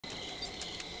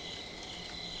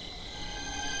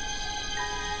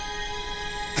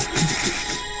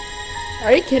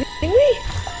Are you kidding me?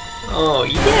 Oh,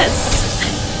 yes!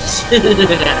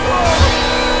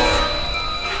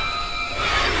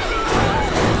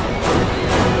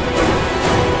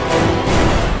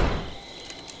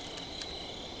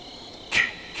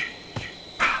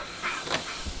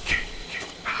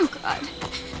 Oh God,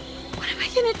 what am I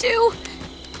gonna do?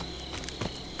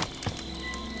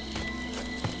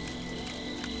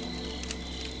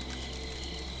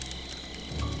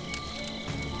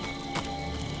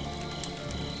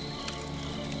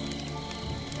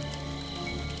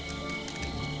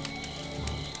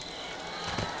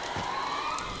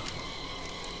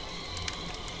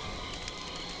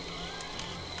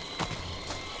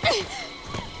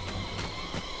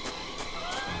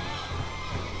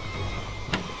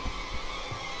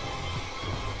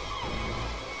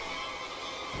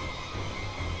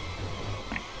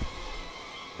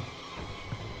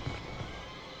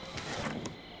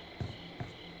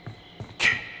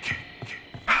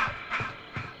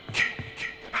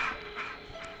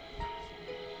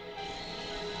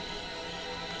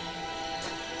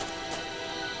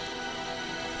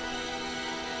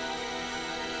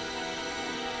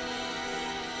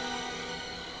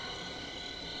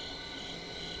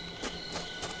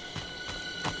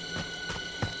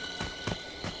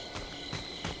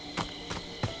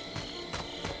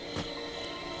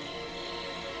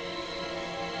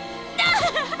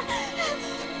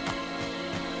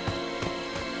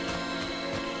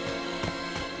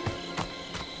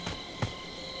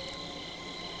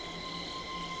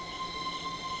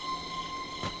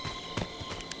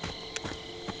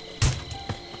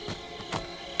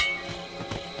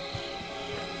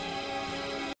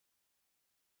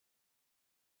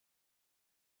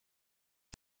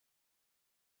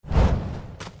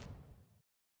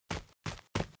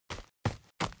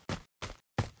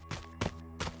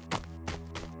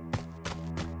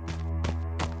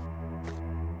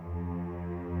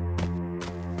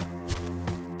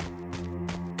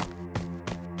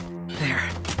 There,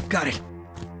 got it.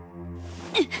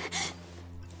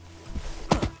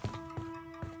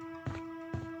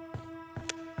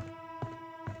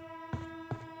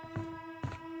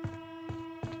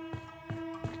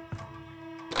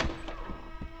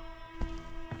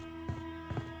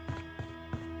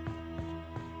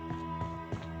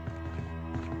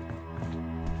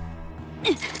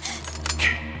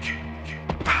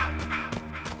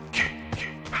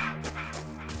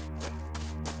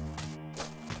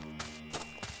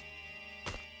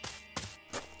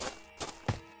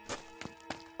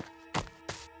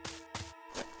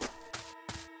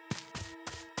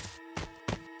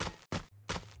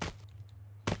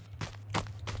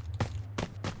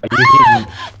 Are you kidding?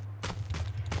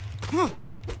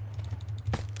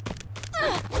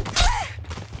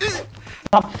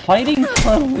 Stop fighting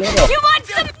for a little. You want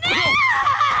some?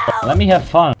 Let me have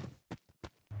fun.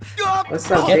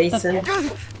 What's up, Jason?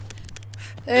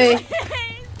 Hey.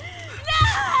 No!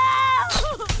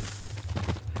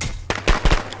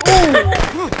 Ooh.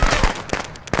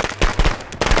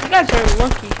 You guys are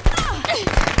lucky.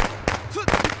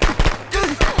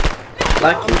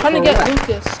 Lucky I'm trying to for get what?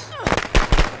 Lucas.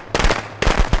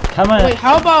 Come on. Wait,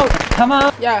 how about... Come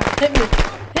on. Yeah, hit me.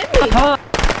 Hit me. Come on.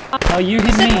 No, you You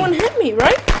hit said you want me. to hit me,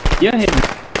 right? You hit me.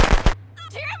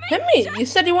 Hit me. You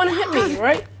said you want to hit me,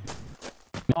 right?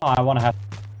 No, I want to have.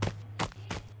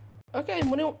 Okay,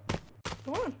 what do you...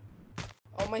 Come on.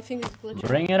 Oh, my thing is glitching.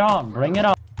 Bring it on. Bring it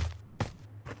on.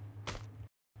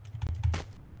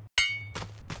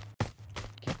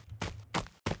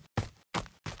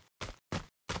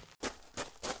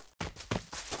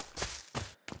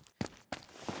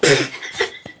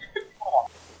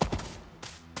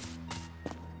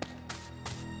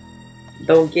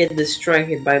 Don't get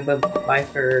distracted by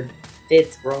her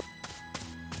tits, bro.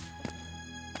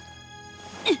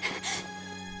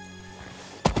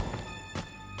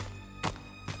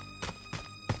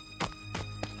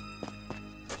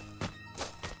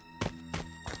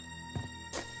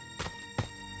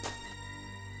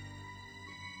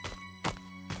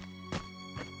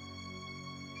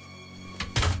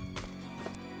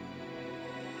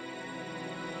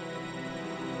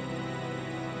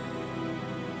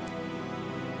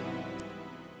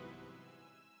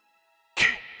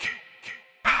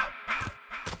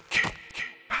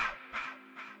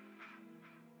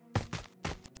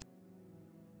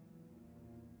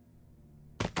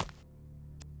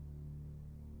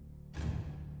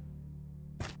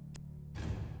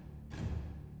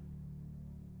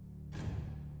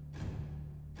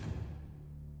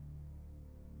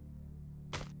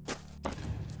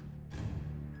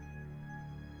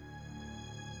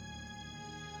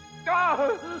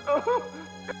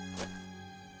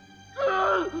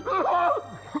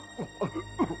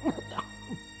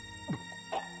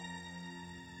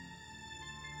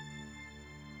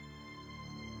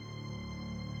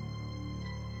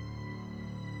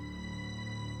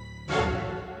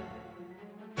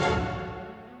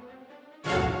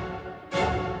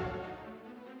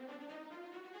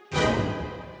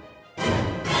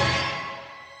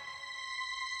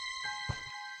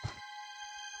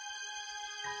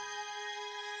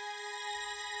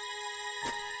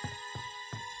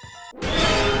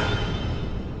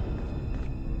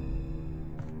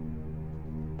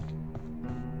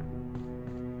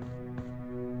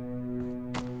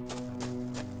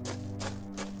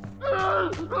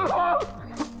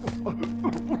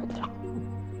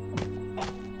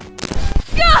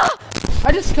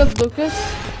 I just killed Lucas.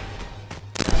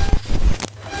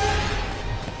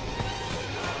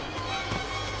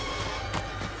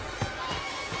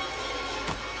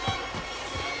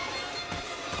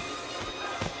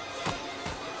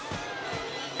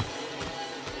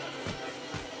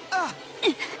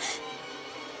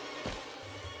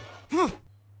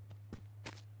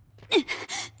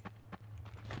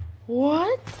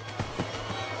 What?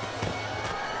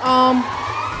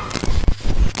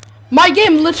 My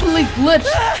game literally glitched.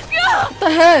 What the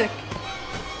heck?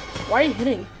 Why are you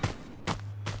hitting?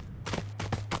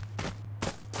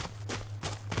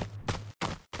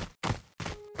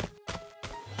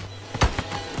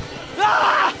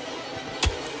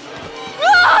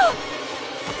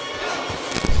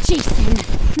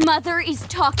 Jason, Mother is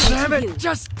talking Damn to it! you.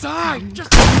 Just die!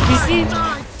 Just GG.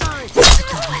 die!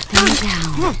 Let them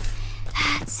down.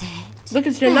 That's it.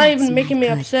 Lucas, you're not even That's making my me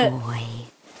good upset. boy.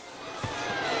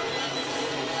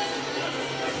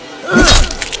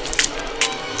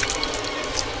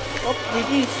 Oh,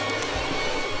 GG's.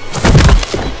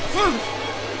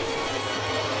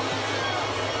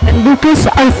 And Lucas,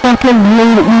 I fucking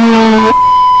hate you.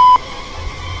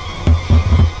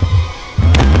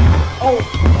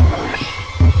 Oh.